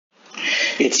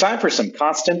It's time for some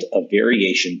constant of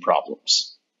variation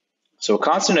problems. So a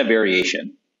constant of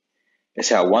variation is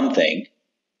how one thing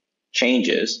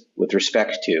changes with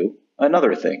respect to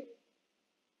another thing.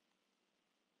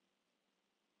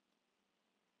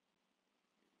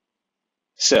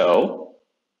 So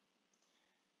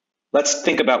let's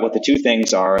think about what the two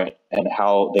things are and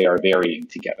how they are varying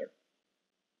together.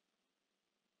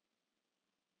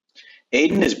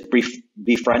 Aiden is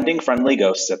befriending friendly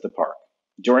ghosts at the park.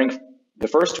 During the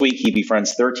first week, he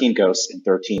befriends 13 ghosts in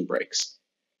 13 breaks.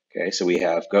 Okay, so we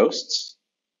have ghosts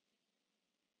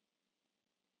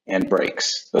and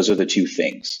breaks. Those are the two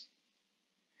things.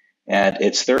 And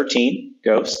it's 13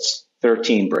 ghosts,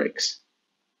 13 breaks.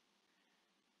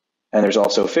 And there's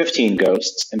also 15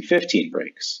 ghosts and 15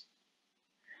 breaks.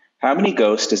 How many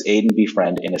ghosts does Aiden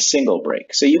befriend in a single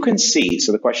break? So you can see,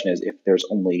 so the question is, if there's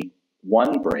only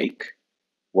one break,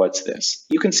 what's this?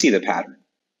 You can see the pattern.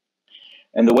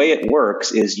 And the way it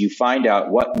works is you find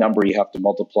out what number you have to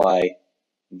multiply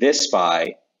this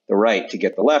by the right to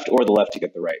get the left, or the left to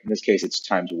get the right. In this case, it's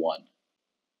times 1.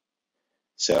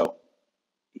 So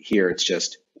here it's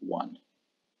just 1.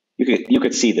 You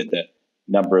could see that the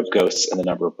number of ghosts and the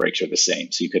number of breaks are the same,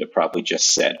 so you could have probably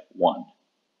just said 1.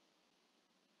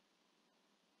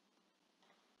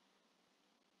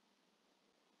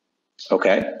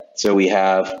 Okay, so we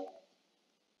have,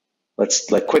 let's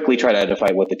quickly try to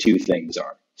identify what the two things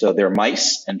are. So they're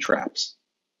mice and traps.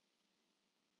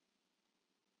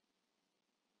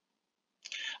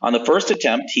 On the first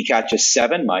attempt, he catches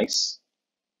 7 mice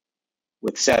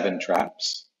with 7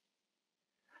 traps.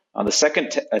 On the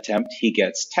second attempt, he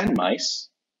gets 10 mice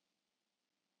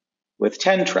with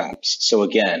 10 traps. So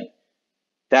again,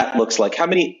 that looks like how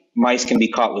many mice can be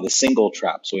caught with a single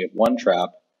trap? So we have 1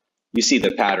 trap. You see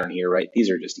the pattern here, right?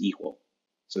 These are just equal.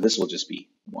 So this will just be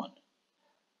 1.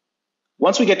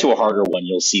 Once we get to a harder one,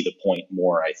 you'll see the point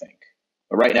more, I think.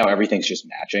 But right now, everything's just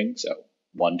matching. So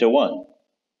 1 to 1.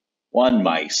 1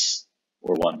 mice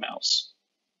or 1 mouse.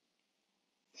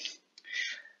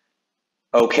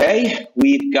 Okay,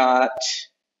 we've got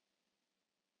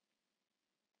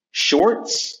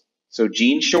shorts, so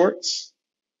jean shorts,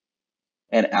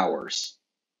 and hours.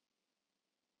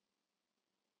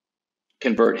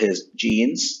 Convert his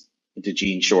jeans into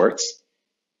jean shorts,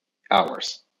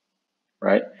 hours,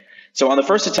 right? So on the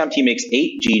first attempt, he makes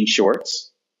 8 jean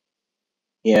shorts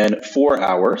in 4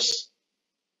 hours.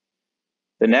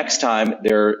 The next time,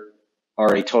 there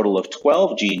are a total of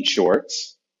 12 jean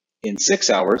shorts in 6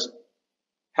 hours.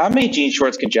 How many jean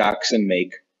shorts can Jackson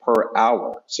make per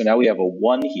hour? So now we have a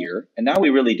 1 here, and now we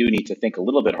really do need to think a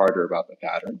little bit harder about the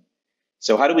pattern.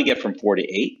 So how do we get from 4 to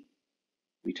 8?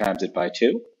 We times it by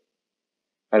 2.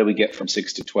 How do we get from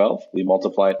 6 to 12? We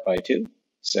multiply it by 2.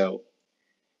 So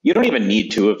you don't even need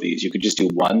 2 of these. You could just do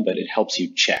 1, but it helps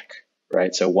you check,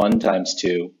 right? So 1 times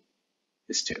 2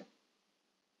 is 2.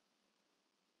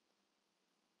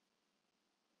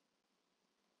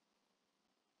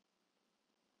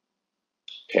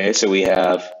 Okay, so we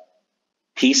have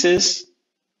pieces,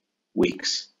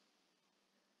 weeks.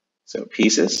 So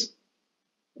pieces,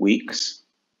 weeks.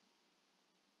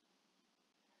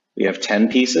 We have 10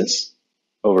 pieces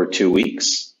over 2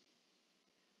 weeks.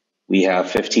 We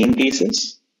have 15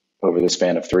 pieces over the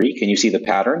span of 3. Can you see the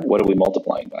pattern? What are we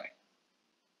multiplying by?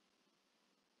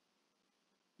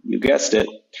 You guessed it,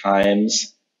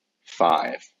 times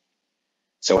 5.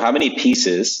 So how many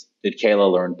pieces did Kayla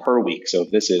learn per week? So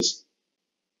if this is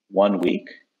 1 week,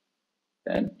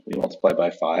 then we multiply by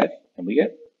 5, and we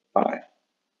get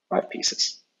 5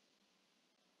 pieces.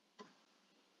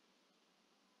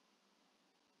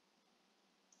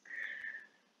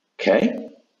 Okay.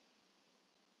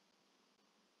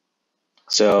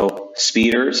 So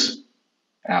speeders,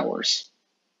 hours.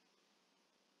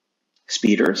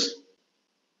 Speeders,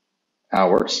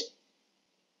 hours.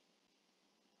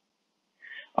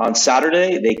 On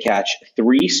Saturday, they catch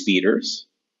 3 speeders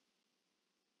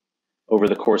over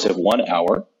the course of 1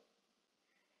 hour.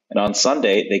 And on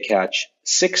Sunday, they catch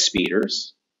 6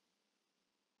 speeders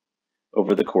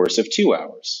over the course of 2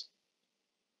 hours.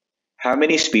 How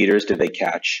many speeders did they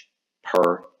catch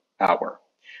per hour?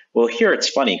 Well, here it's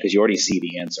funny because you already see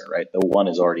the answer, right? The 1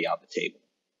 is already on the table.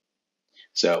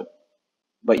 So,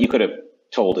 but you could have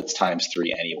told it's times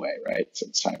 3 anyway, right? So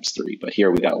it's times 3, but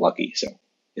here we got lucky. So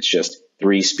it's just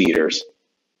 3 speeders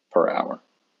per hour.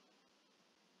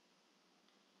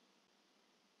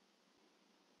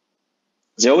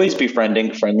 Zoe's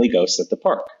befriending friendly ghosts at the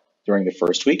park. During the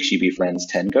first week, she befriends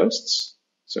 10 ghosts.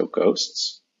 So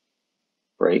ghosts,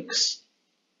 breaks.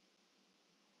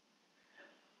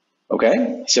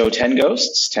 Okay, so 10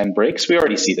 ghosts, 10 breaks. We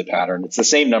already see the pattern. It's the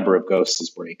same number of ghosts as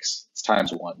breaks. It's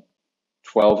times 1.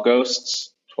 12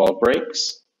 ghosts, 12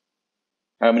 breaks.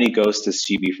 How many ghosts does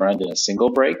she befriend in a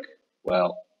single break?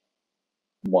 Well,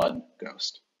 1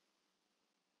 ghost.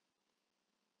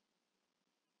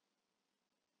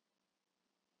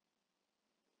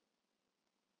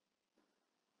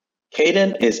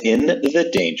 Caden is in the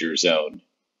danger zone.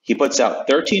 He puts out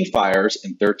 13 fires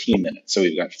in 13 minutes. So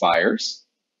we've got fires,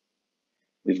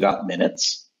 we've got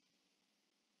minutes.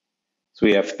 So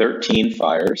we have 13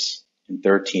 fires in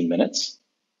 13 minutes.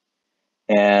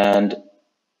 And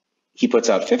he puts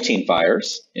out 15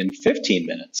 fires in 15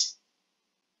 minutes.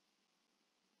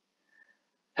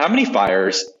 How many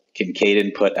fires can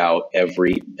Caden put out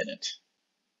every minute?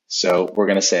 So we're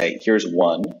going to say, here's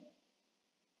 1.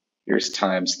 Here's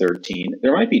times 13.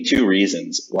 There might be 2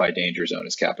 reasons why danger zone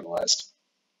is capitalized.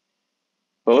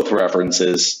 Both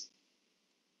references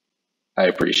I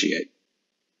appreciate.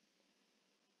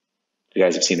 If you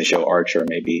guys have seen the show Archer,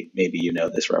 maybe you know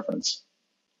this reference.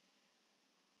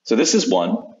 So this is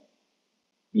 1.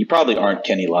 You probably aren't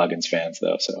Kenny Loggins fans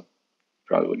though, so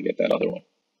probably wouldn't get that other one.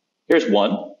 Here's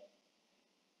 1.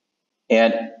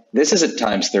 And this isn't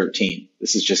times 13.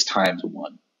 This is just times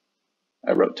 1.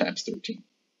 I wrote times 13.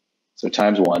 So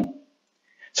times 1.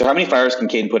 So how many fires can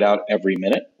Caden put out every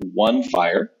minute? 1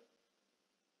 fire.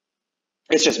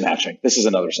 It's just matching. This is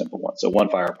another simple one. So 1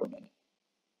 fire per minute.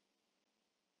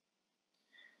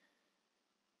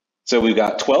 So we've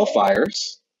got 12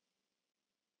 fires.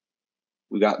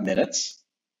 We've got minutes.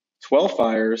 12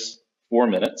 fires, 4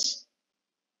 minutes.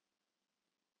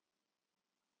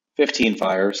 15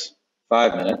 fires,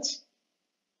 5 minutes.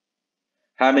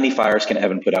 How many fires can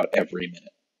Evan put out every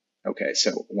minute? Okay,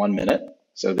 so 1 minute.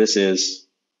 So this is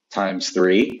times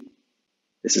 3.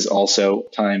 This is also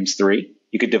times 3.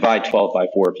 You could divide 12 by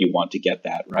 4 if you want to get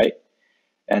that, right?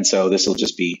 And so this will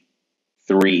just be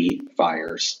 3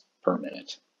 fires per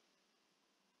minute.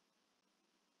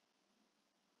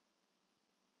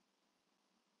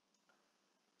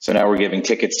 So now we're giving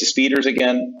tickets to speeders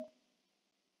again.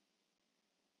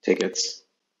 Tickets,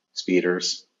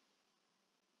 speeders.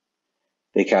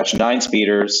 They catch 9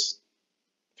 speeders,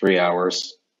 3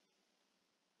 hours.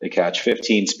 They catch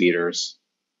 15 speeders,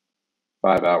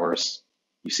 5 hours.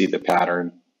 You see the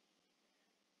pattern.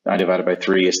 9 divided by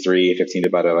 3 is 3. 15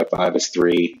 divided by 5 is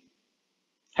 3.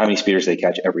 How many speeders they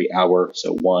catch every hour?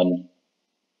 So 1.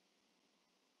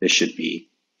 This should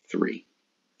be 3.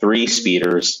 3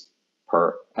 speeders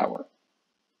per hour.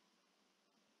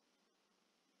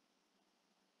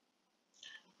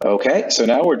 Okay, so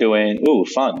now we're doing,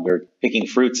 fun. We're picking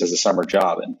fruits as a summer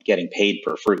job and getting paid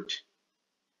per fruit.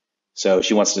 So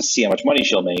she wants to see how much money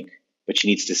she'll make, but she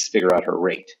needs to figure out her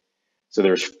rate. So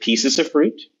there's pieces of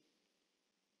fruit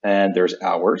and there's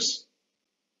hours.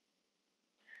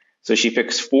 So she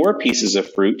picks 4 pieces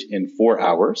of fruit in 4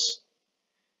 hours.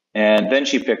 And then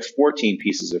she picks 14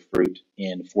 pieces of fruit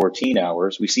in 14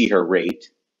 hours. We see her rate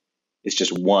is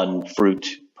just 1 fruit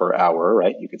per hour,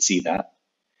 right? You can see that.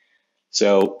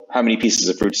 So how many pieces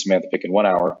of fruit does Samantha pick in 1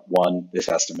 hour? 1. This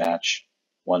has to match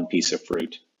 1 piece of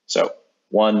fruit. So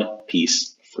 1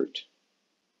 piece of fruit.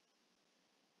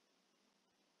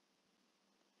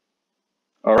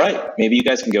 All right, maybe you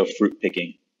guys can go fruit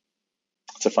picking.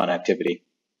 It's a fun activity.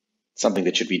 Something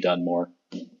that should be done more.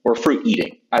 Or fruit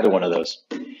eating, either one of those.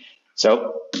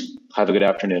 So have a good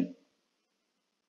afternoon.